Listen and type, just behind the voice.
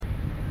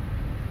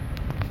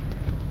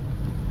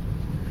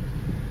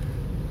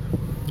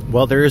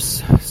Well,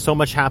 there's so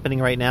much happening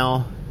right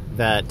now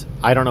that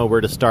I don't know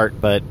where to start,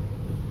 but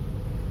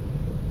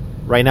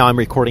right now I'm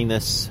recording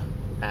this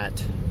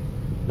at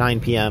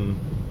 9 p.m.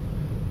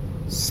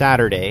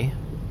 Saturday,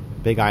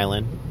 Big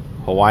Island,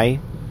 Hawaii,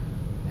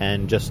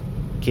 and just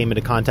came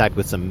into contact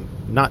with some,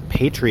 not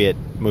patriot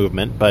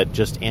movement, but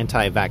just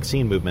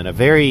anti-vaccine movement, a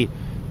very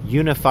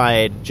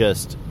unified,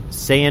 just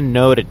saying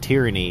no to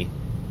tyranny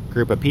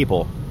group of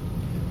people.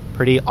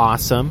 Pretty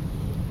awesome.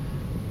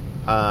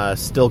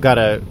 Still got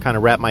to kind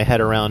of wrap my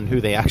head around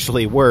who they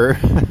actually were.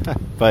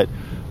 But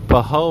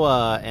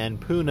Pahoa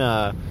and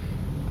Puna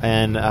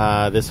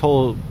and this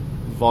whole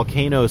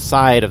volcano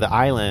side of the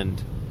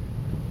island,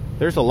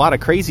 there's a lot of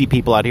crazy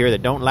people out here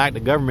that don't like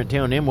the government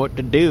telling them what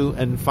to do.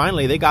 And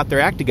finally, they got their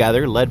act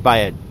together, led by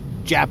a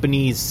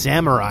Japanese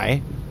samurai,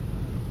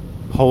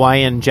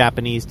 Hawaiian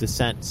Japanese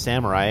descent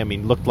samurai. I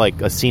mean, looked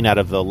like a scene out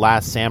of The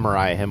Last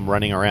Samurai, him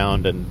running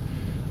around and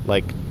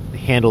like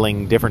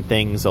handling different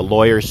things. A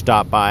lawyer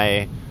stopped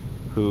by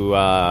who,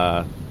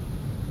 I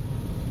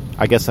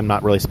guess I'm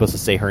not really supposed to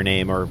say her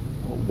name or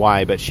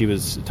why, but she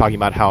was talking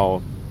about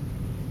how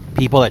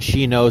people that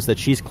she knows that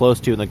she's close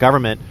to in the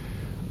government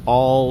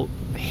all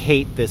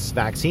hate this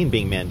vaccine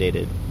being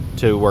mandated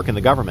to work in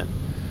the government,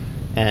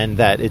 and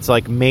that it's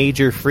like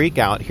major freak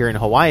out here in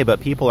Hawaii,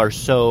 but people are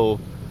so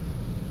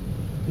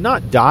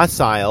not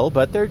docile,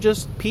 but they're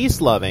just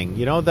peace loving.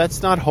 You know,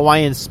 that's not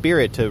Hawaiian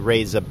spirit to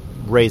raise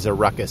a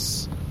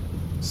ruckus.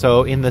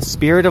 So in the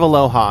spirit of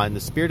aloha, in the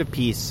spirit of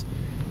peace,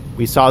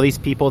 we saw these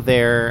people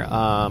there.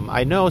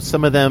 I know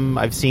some of them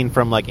I've seen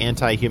from like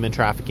anti-human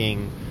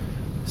trafficking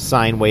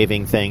sign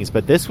waving things,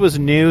 but this was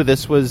new.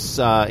 This was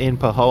in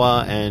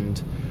Pahoa,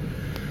 and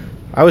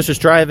I was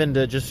just driving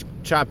to just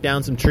chop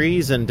down some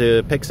trees and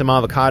to pick some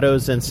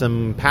avocados and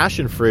some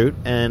passion fruit,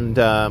 and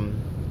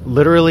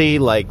literally,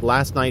 like,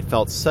 last night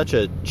felt such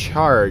a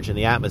charge in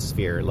the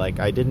atmosphere. Like,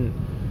 I didn't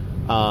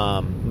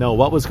know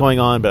what was going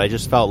on, but I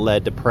just felt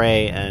led to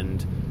pray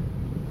and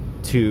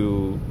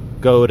to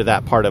go to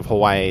that part of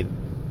Hawaii.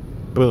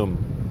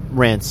 Boom,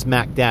 ran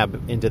smack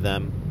dab into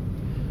them.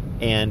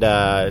 And,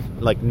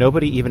 like,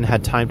 nobody even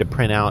had time to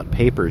print out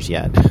papers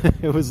yet.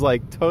 It was,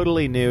 like,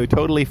 totally new,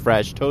 totally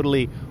fresh,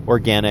 totally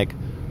organic.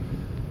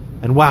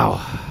 And,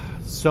 wow,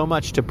 so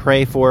much to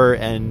pray for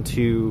and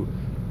to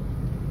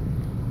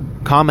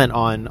comment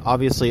on.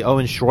 Obviously,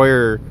 Owen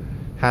Schroyer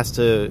has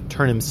to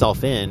turn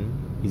himself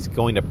in. He's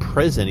going to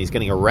prison. He's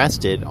getting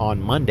arrested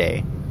on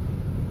Monday.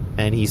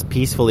 And he's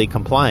peacefully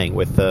complying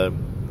with the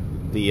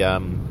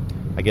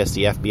I guess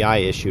the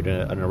FBI issued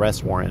an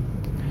arrest warrant.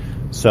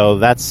 So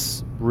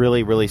that's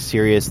really, really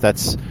serious.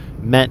 That's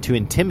meant to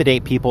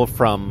intimidate people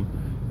from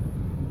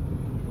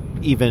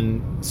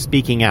even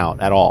speaking out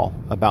at all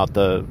about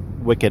the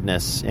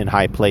wickedness in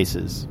high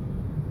places.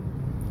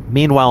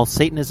 Meanwhile,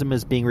 Satanism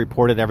is being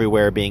reported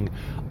everywhere, being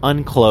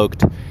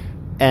uncloaked,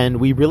 and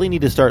we really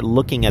need to start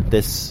looking at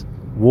this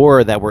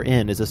war that we're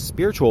in as a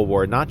spiritual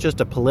war, not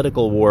just a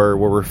political war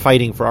where we're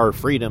fighting for our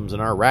freedoms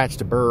and our rights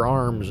to bear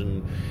arms.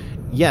 And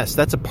yes,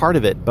 that's a part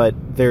of it, but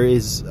there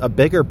is a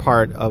bigger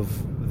part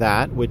of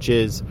that, which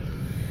is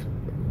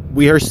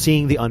we are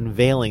seeing the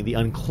unveiling, the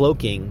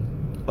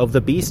uncloaking of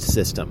the beast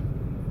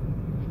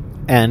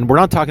system. And we're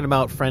not talking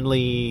about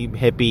friendly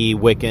hippie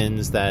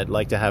Wiccans that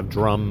like to have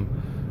drum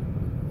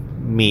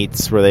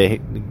meets where they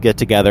get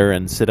together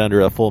and sit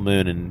under a full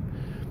moon and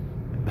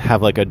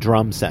have like a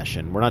drum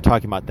session. We're not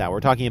talking about that.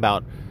 We're talking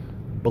about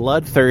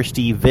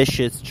bloodthirsty,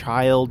 vicious,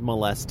 child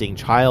molesting,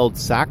 child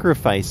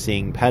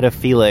sacrificing,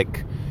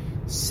 pedophilic,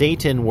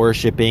 Satan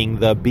worshipping,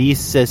 the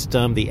beast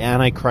system, the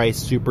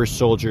Antichrist super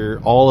soldier,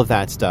 all of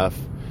that stuff.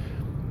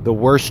 The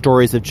worst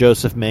stories of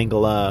Joseph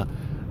Mengele,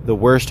 the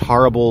worst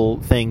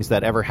horrible things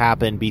that ever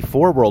happened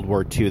before World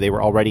War II. They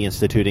were already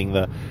instituting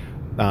the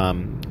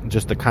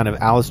just the kind of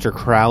Aleister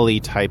Crowley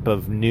type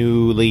of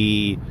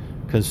newly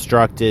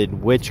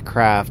constructed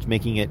witchcraft,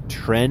 making it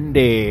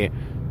trendy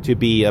to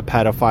be a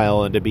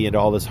pedophile and to be into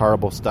all this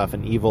horrible stuff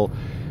and evil.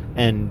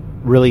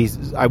 And really,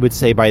 I would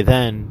say by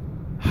then,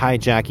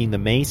 hijacking the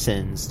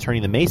Masons,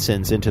 turning the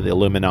Masons into the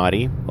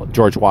Illuminati. Well,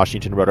 George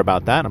Washington wrote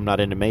about that. I'm not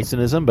into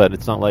Masonism, but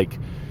it's not like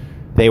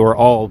they were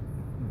all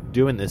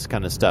doing this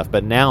kind of stuff.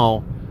 But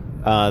now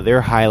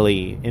they're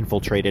highly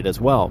infiltrated as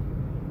well.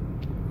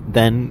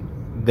 Then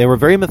they were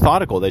very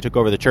methodical. They took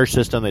over the church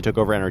system. They took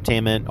over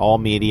entertainment, all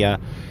media.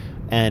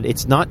 And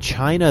it's not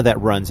China that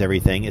runs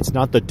everything. It's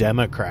not the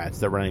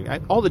Democrats that run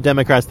it. All the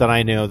Democrats that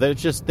I know, they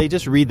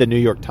just read the New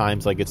York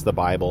Times like it's the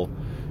Bible,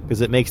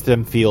 because it makes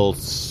them feel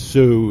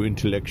so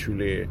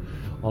intellectually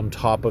on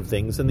top of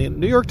things. And the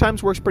New York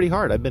Times works pretty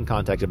hard. I've been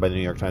contacted by the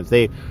New York Times.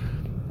 They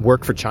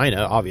work for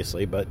China,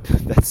 obviously, but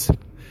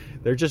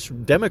they're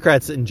just,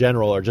 Democrats in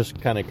general are just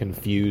kind of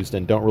confused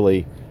and don't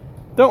really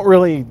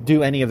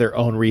do any of their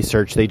own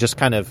research. They just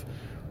kind of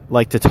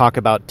like to talk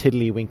about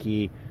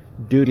tiddly-winky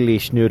doodly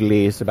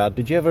schnoodlies about,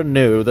 did you ever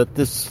know that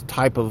this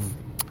type of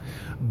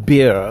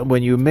beer,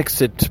 when you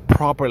mix it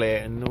properly,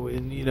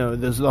 and you know,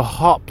 there's the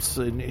hops,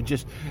 and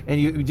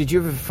did you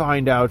ever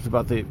find out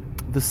about the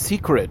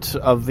secret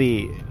of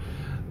the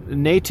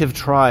native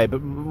tribe,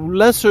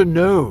 lesser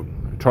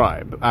known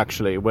tribe,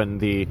 actually, when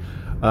the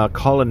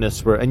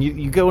colonists were... And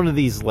you go into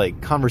these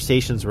like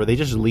conversations where they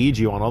just lead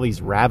you on all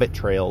these rabbit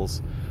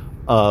trails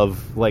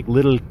of like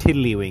little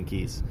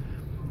tiddlywinkies.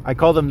 I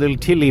call them little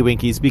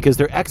tiddlywinkies because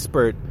they're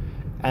expert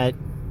at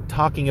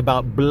talking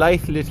about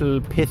blithe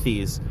little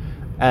pithies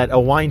at a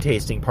wine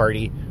tasting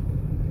party,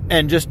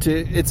 and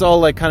it's all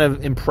like kind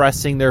of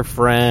impressing their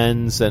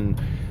friends, and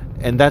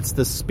that's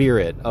the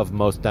spirit of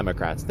most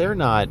Democrats. They're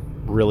not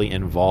really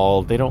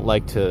involved. They don't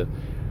like to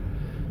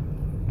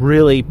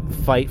really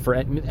fight for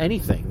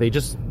anything. They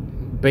just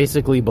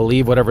basically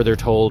believe whatever they're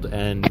told,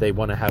 and they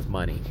want to have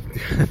money.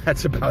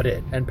 That's about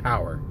it, and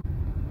power.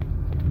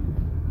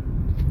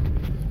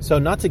 So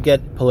not to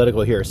get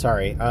political here,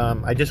 sorry.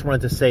 I just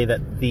wanted to say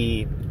that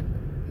the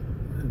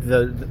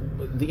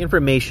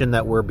information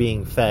that we're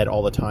being fed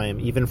all the time,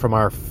 even from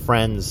our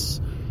friends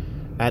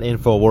at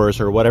InfoWars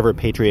or whatever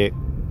Patriot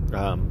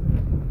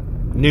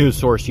news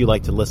source you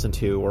like to listen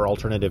to, or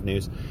alternative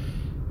news,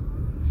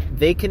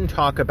 they can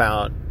talk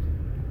about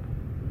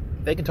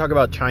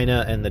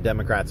China and the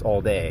Democrats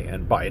all day,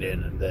 and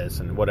Biden and this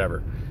and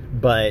whatever.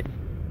 But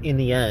in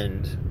the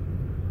end,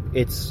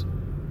 it's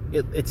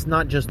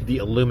not just the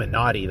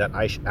Illuminati that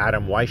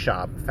Adam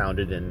Weishaupt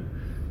founded in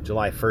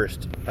July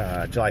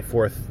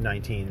 4th,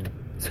 19...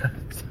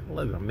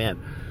 Man,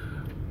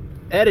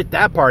 edit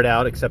that part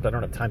out, except I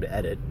don't have time to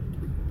edit.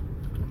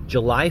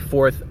 July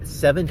 4th,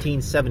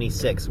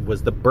 1776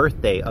 was the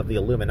birthday of the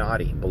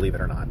Illuminati, believe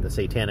it or not, the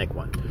satanic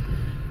one.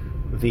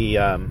 The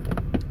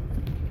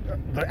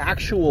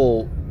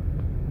actual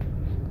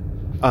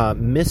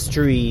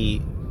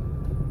mystery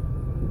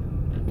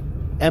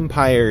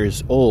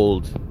empires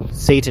old,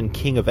 Satan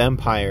King of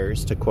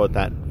Empires, to quote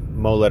that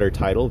Mo-letter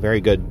title, very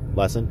good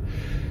lesson,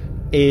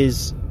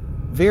 is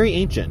very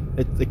ancient.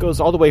 It goes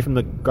all the way from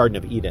the Garden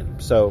of Eden.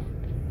 So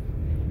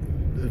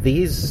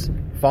these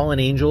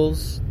fallen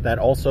angels that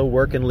also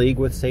work in league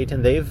with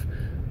Satan, they've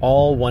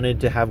all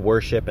wanted to have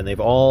worship, and they've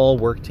all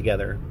worked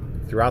together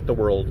throughout the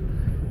world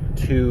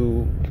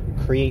to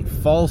create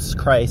false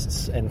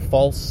Christs and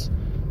false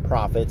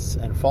prophets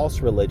and false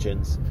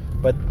religions.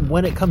 But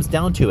when it comes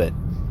down to it,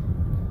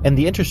 and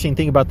the interesting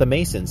thing about the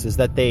Masons is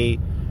that they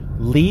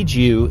lead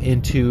you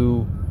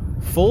into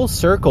full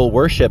circle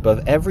worship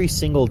of every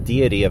single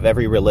deity of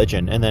every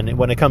religion. And then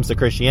when it comes to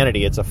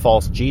Christianity, it's a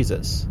false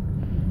Jesus.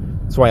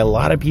 That's why a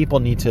lot of people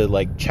need to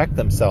like check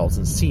themselves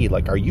and see,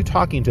 like, are you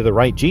talking to the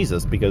right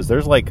Jesus? Because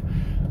there's like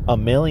a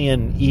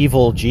million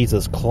evil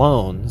Jesus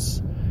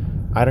clones.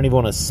 I don't even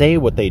want to say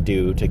what they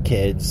do to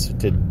kids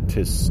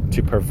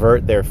to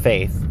pervert their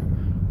faith.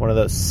 One of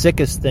the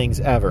sickest things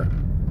ever.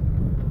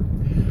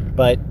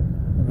 But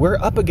we're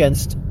up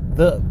against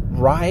the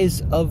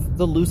rise of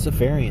the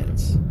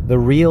Luciferians.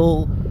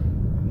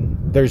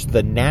 There's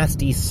the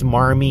nasty,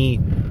 smarmy,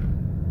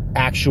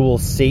 actual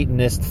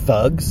Satanist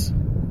thugs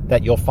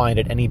that you'll find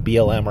at any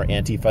BLM or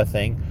Antifa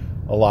thing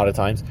a lot of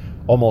times,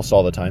 almost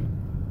all the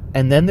time.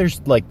 And then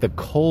there's like the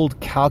cold,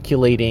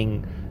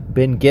 calculating,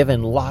 been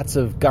given lots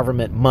of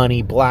government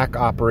money, black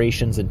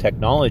operations and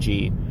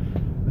technology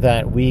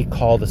that we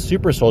call the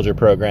Super Soldier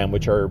Program,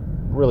 which are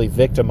really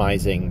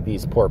victimizing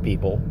these poor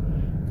people.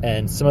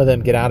 And some of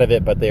them get out of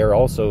it, but they are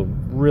also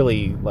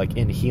really like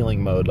in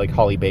healing mode, like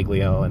Holly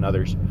Baglio and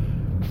others,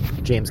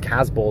 James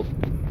Casbolt,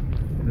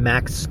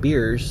 Max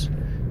Spears,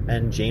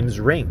 and James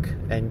Rink.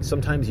 And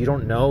sometimes you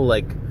don't know,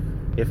 like,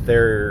 if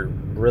they're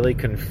really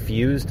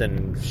confused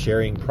and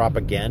sharing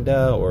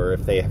propaganda, or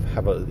if they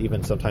have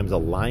even sometimes a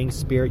lying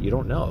spirit. You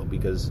don't know,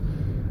 because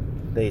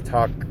they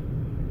talk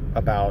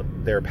about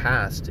their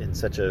past in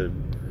such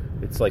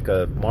it's like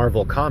a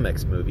Marvel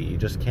Comics movie. You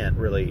just can't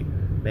really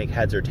make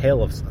heads or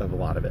tails of a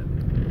lot of it.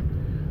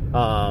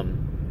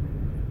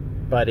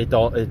 But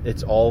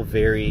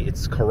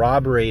it's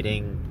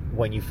corroborating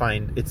when you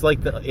find, it's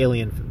like the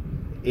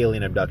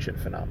alien abduction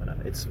phenomena.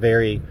 It's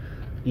very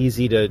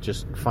easy to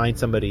just find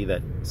somebody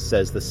that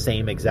says the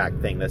same exact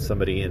thing that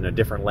somebody in a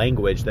different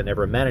language that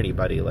never met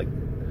anybody, like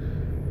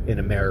in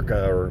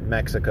America or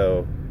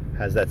Mexico,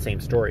 has that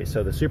same story.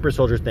 So the super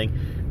soldier thing,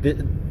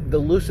 the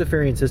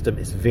Luciferian system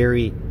is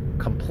very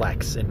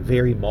complex and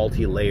very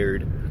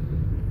multi-layered,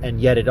 and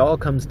yet it all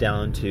comes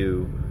down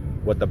to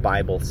what the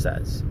Bible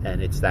says.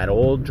 And it's that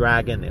old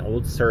dragon, the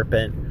old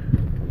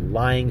serpent,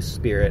 lying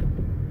spirit,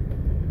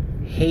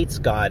 hates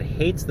God,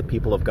 hates the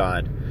people of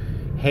God,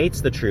 hates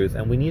the truth.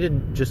 And we need to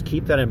just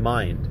keep that in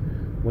mind.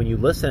 When you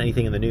listen to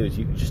anything in the news,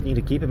 you just need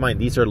to keep in mind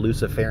these are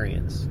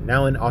Luciferians.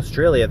 Now in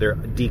Australia, they're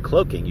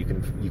decloaking.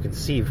 You can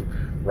see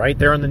right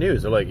there on the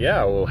news. They're like,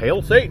 yeah, well,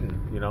 hail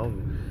Satan. You know,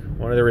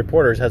 one of the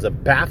reporters has a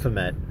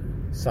Baphomet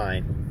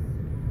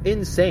sign.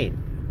 Insane.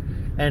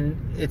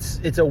 And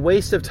it's a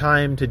waste of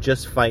time to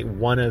just fight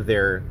one of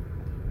their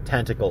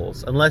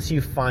tentacles, unless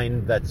you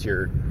find that's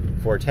your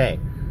forte.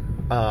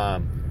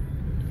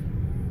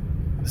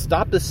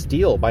 Stop the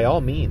steal by all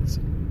means.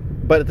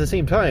 But at the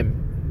same time,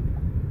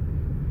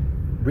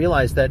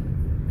 realize that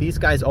these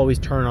guys always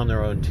turn on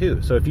their own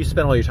too. So if you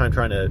spend all your time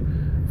trying to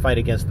fight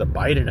against the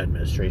Biden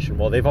administration.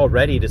 Well, they've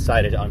already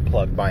decided to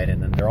unplug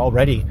Biden, and they're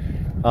already,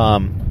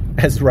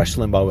 as Rush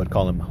Limbaugh would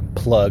call them,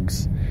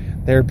 plugs.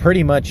 They're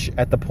pretty much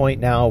at the point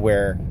now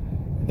where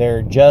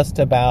they're just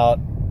about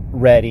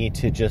ready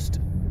to just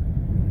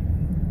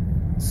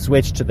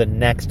switch to the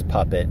next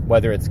puppet,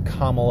 whether it's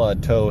Kamala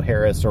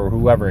Harris or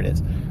whoever it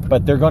is.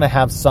 But they're going to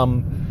have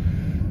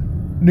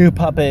some new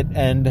puppet,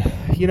 and,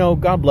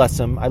 God bless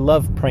him. I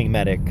love Praying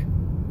Medic.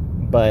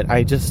 But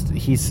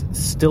he's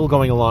still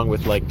going along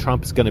with, like,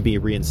 Trump's going to be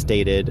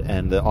reinstated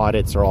and the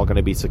audits are all going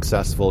to be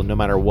successful no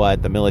matter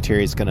what. The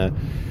military is going to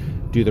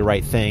do the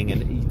right thing.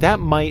 And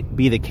that might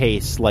be the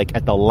case, like,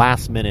 at the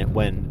last minute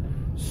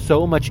when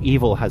so much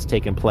evil has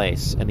taken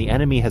place and the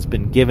enemy has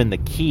been given the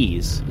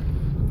keys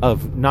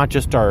of not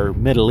just our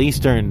Middle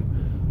Eastern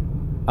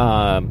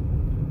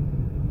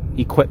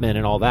equipment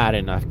and all that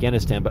in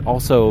Afghanistan, but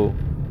also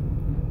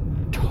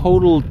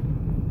total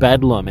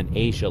bedlam in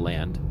Asia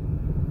land.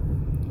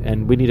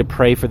 And we need to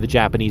pray for the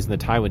Japanese and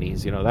the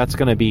Taiwanese. That's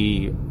going to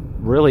be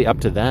really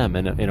up to them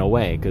in a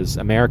way, because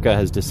America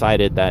has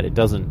decided that it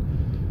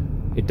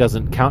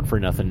doesn't count for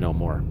nothing no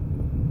more.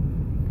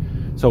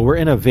 So we're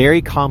in a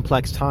very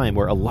complex time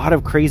where a lot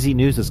of crazy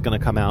news is going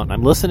to come out, and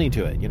I'm listening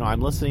to it.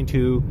 I'm listening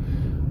to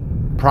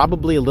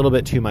probably a little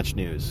bit too much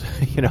news,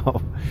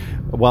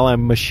 while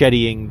I'm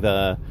macheteing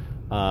the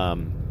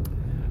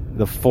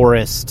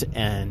forest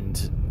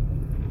and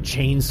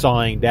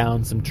chainsawing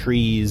down some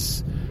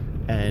trees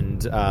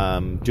and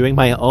doing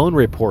my own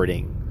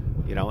reporting,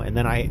 and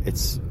then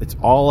it's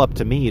all up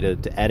to me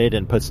to edit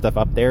and put stuff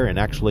up there and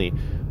actually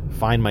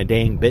find my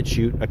dang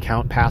BitChute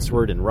account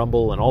password and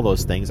Rumble and all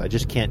those things. I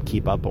just can't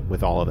keep up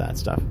with all of that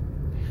stuff.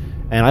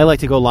 And I like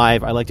to go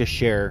live. I like to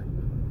share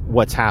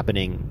what's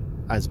happening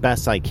as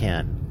best I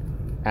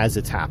can as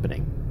it's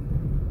happening.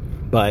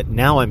 But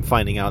now I'm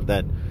finding out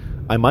that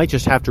I might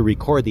just have to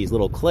record these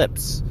little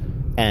clips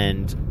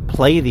and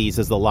play these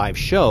as the live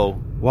show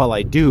while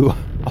I do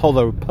all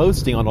the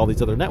posting on all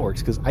these other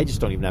networks, because I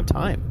just don't even have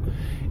time.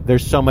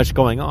 There's so much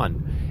going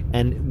on.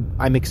 And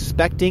I'm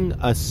expecting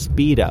a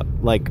speed up.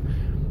 Like,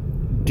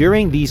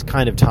 during these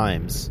kind of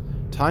times,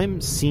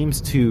 time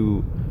seems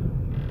to,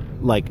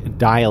 like,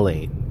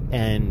 dilate.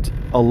 And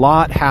a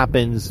lot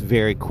happens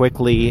very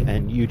quickly,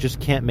 and you just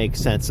can't make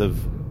sense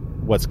of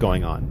what's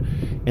going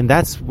on. And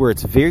that's where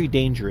it's very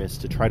dangerous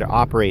to try to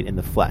operate in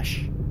the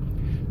flesh.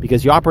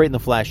 Because you operate in the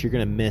flesh, you're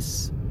going to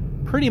miss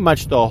pretty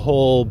much the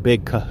whole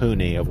big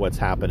kahuna of what's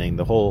happening,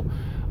 the whole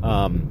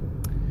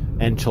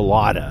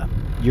enchilada.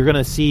 You're going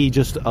to see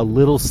just a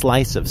little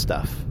slice of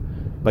stuff,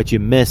 but you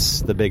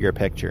miss the bigger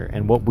picture.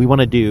 And what we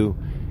want to do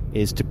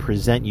is to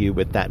present you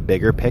with that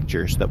bigger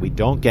picture so that we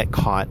don't get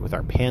caught with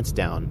our pants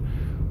down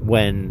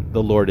when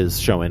the Lord is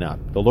showing up.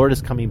 The Lord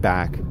is coming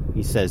back.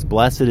 He says,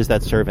 "Blessed is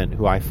that servant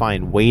who I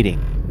find waiting."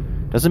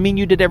 Doesn't mean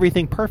you did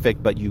everything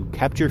perfect, but you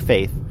kept your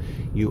faith,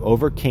 you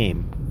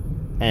overcame,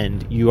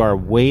 and you are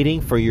waiting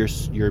for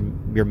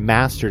your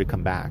master to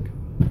come back.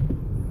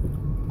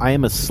 I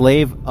am a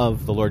slave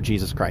of the Lord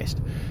Jesus Christ.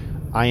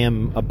 I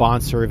am a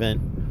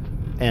bondservant,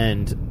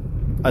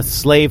 and a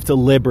slave to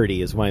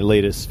liberty is my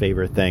latest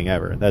favorite thing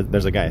ever.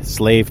 There's a guy,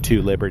 slave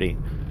to liberty.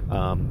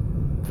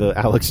 The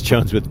Alex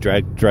Jones with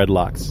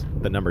dreadlocks,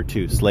 the number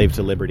 2, slave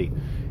to liberty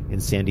in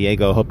San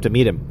Diego. Hope to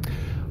meet him.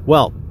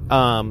 Well,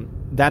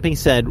 that being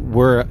said,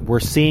 we're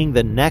seeing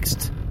the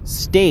next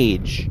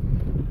stage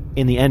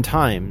in the end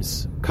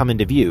times come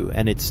into view,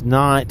 and it's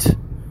not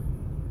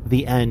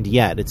the end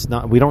yet. It's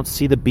not. We don't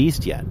see the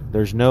beast yet.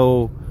 There's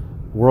no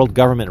world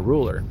government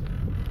ruler.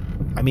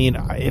 I mean,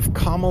 if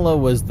Kamala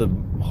was the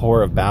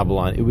whore of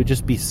Babylon, it would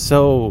just be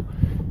so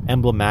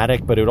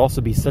emblematic, but it would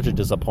also be such a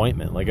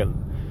disappointment. Like,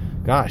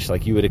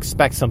 like you would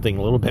expect something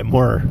a little bit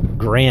more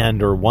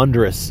grand or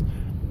wondrous.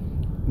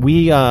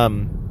 We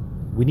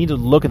need to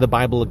look at the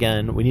Bible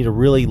again. We need to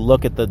really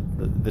look at the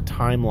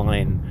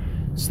timeline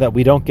so that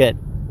we don't get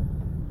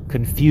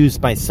confused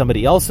by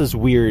somebody else's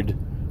weird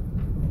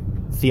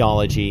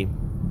theology,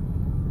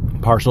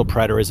 partial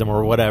preterism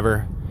or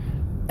whatever.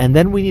 And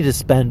then we need to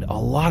spend a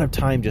lot of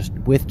time just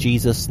with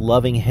Jesus,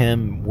 loving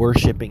him,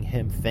 worshiping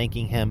him,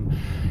 thanking him,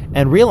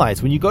 and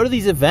realize when you go to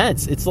these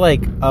events, it's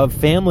like a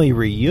family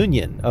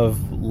reunion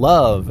of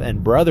love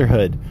and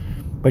brotherhood.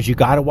 But you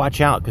got to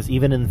watch out, because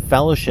even in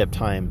fellowship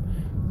time,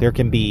 there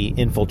can be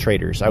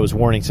infiltrators. I was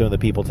warning some of the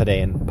people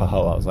today in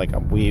Pahoa. I was like,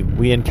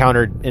 we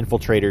encountered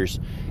infiltrators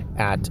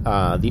at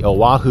the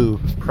Oahu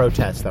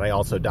protest that I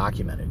also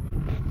documented.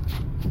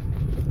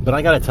 But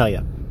I got to tell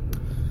you,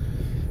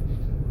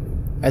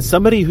 as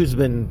somebody who's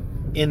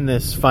been in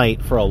this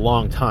fight for a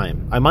long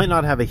time, I might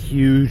not have a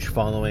huge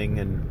following,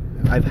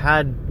 and I've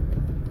had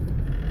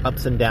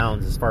ups and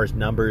downs as far as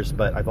numbers,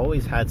 but I've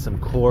always had some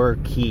core,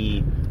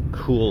 key,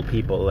 cool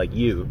people like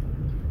you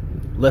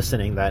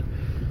listening that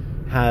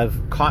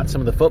have caught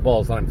some of the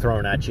footballs that I'm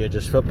throwing at you,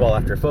 just football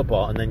after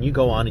football, and then you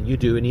go on and you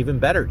do an even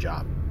better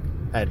job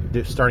at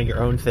starting your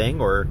own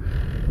thing or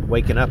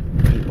waking up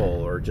people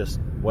or just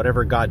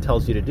whatever God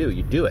tells you to do,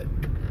 you do it.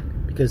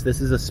 Because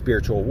this is a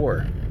spiritual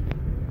war.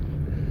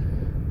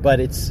 But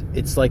it's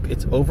like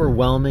it's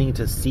overwhelming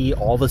to see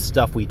all the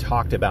stuff we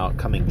talked about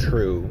coming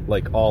true,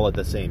 like all at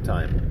the same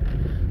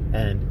time.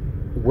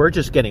 And we're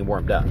just getting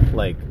warmed up.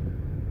 Like,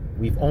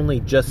 we've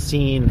only just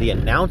seen the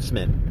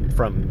announcement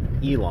from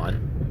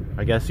Elon.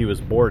 I guess he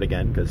was bored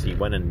again because he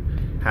went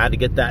and had to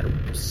get that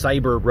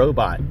cyber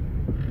robot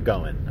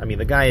going. I mean,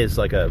 the guy is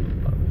like a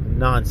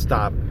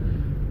non-stop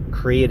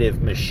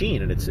creative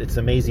machine, and it's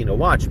amazing to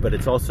watch, but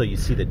it's also, you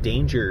see the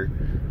danger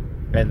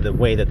and the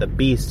way that the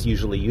beast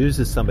usually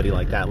uses somebody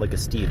like that, like a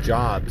Steve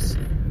Jobs,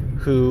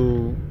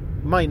 who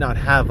might not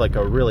have like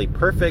a really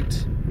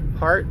perfect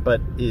heart,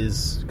 but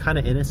is kind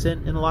of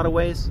innocent in a lot of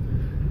ways.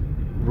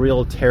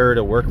 Real terror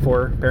to work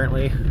for,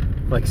 apparently,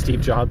 like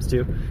Steve Jobs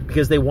too,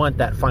 because they want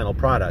that final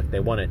product. They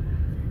want it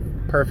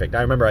perfect.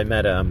 I remember I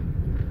met a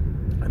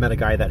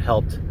guy that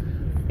helped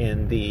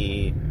in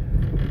the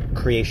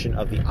creation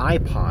of the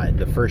iPod,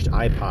 the first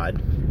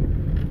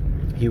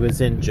iPod. He was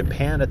in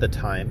Japan at the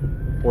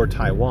time, or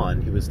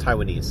Taiwan. He was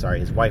Taiwanese, sorry.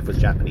 His wife was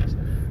Japanese.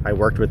 I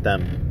worked with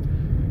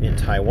them in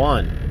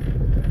Taiwan.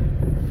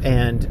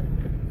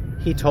 And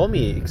he told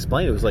me,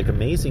 explained, it was like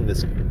amazing.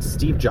 This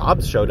Steve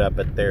Jobs showed up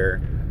at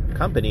their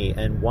company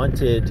and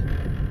wanted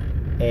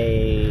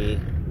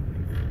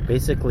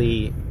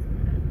basically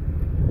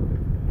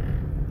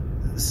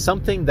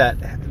something that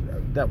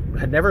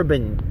had never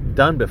been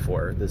done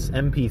before. This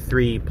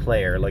MP3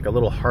 player, like a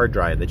little hard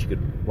drive that you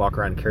could walk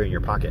around and carry in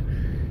your pocket.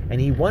 And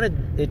he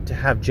wanted it to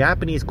have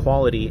Japanese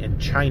quality and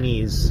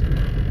Chinese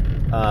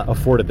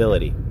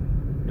affordability.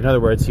 In other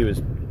words, he was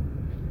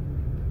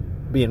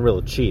being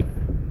real cheap.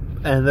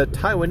 And the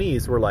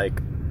Taiwanese were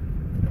like,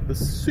 the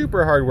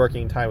super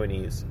hardworking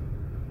Taiwanese,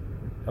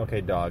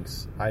 okay,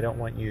 dogs, I don't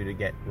want you to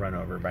get run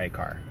over by a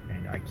car.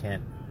 And I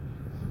can't...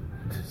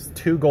 Just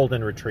 2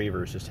 golden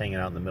retrievers just hanging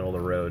out in the middle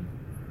of the road.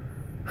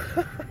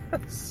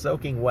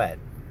 Soaking wet.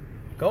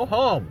 Go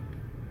home.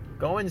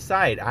 Go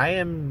inside. I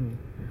am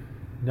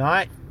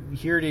not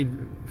here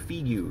to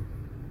feed you,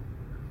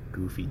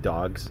 goofy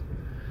dogs.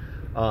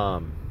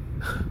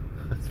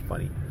 That's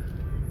funny.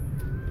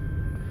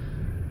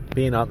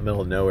 Being out in the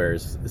middle of nowhere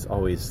is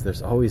always,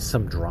 there's always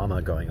some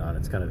drama going on.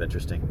 It's kind of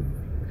interesting.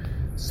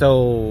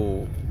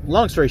 So,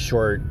 long story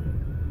short,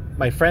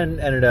 my friend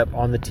ended up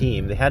on the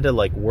team. They had to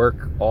like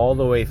work all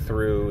the way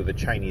through the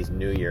Chinese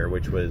New Year,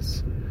 which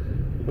was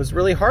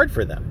really hard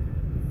for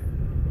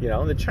them. You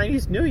know, the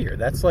Chinese New Year,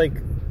 that's like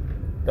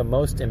the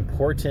most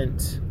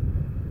important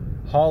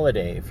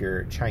holiday if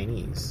you're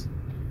Chinese,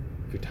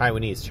 if you're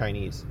Taiwanese,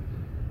 Chinese.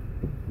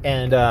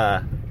 And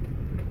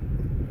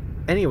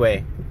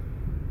anyway,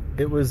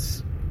 it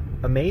was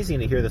amazing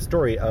to hear the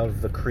story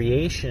of the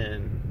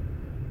creation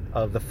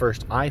of the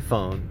first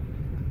iPhone.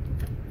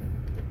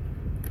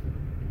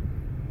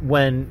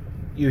 When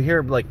you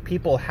hear like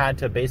people had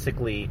to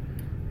basically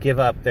give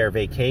up their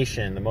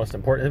vacation, the most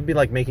important, it would be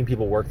like making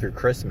people work through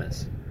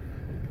Christmas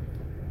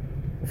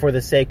for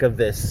the sake of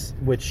this,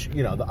 which,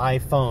 you know, the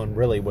iPhone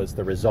really was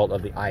the result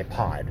of the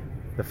iPod,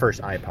 the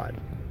first iPod,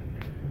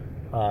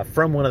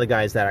 from one of the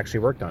guys that actually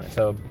worked on it.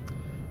 So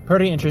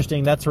pretty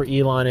interesting. That's where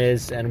Elon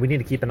is, and we need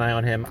to keep an eye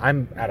on him.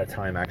 I'm out of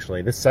time,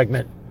 actually. This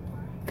segment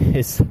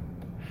is,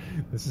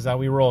 this is how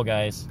we roll,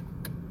 guys.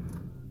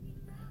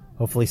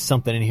 Hopefully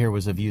something in here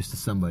was of use to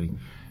somebody.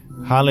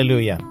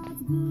 Hallelujah.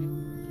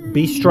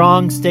 Be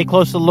strong, stay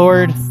close to the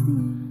Lord.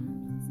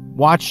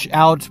 Watch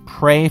out,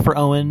 pray for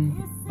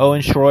Owen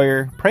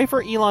Schroyer. Pray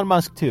for Elon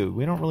Musk too.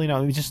 We don't really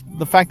know. It's just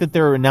the fact that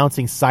they're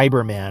announcing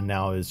Cyberman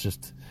now is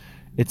just,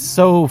 it's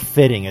so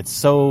fitting. It's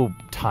so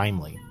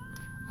timely.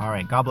 All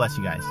right. God bless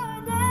you guys.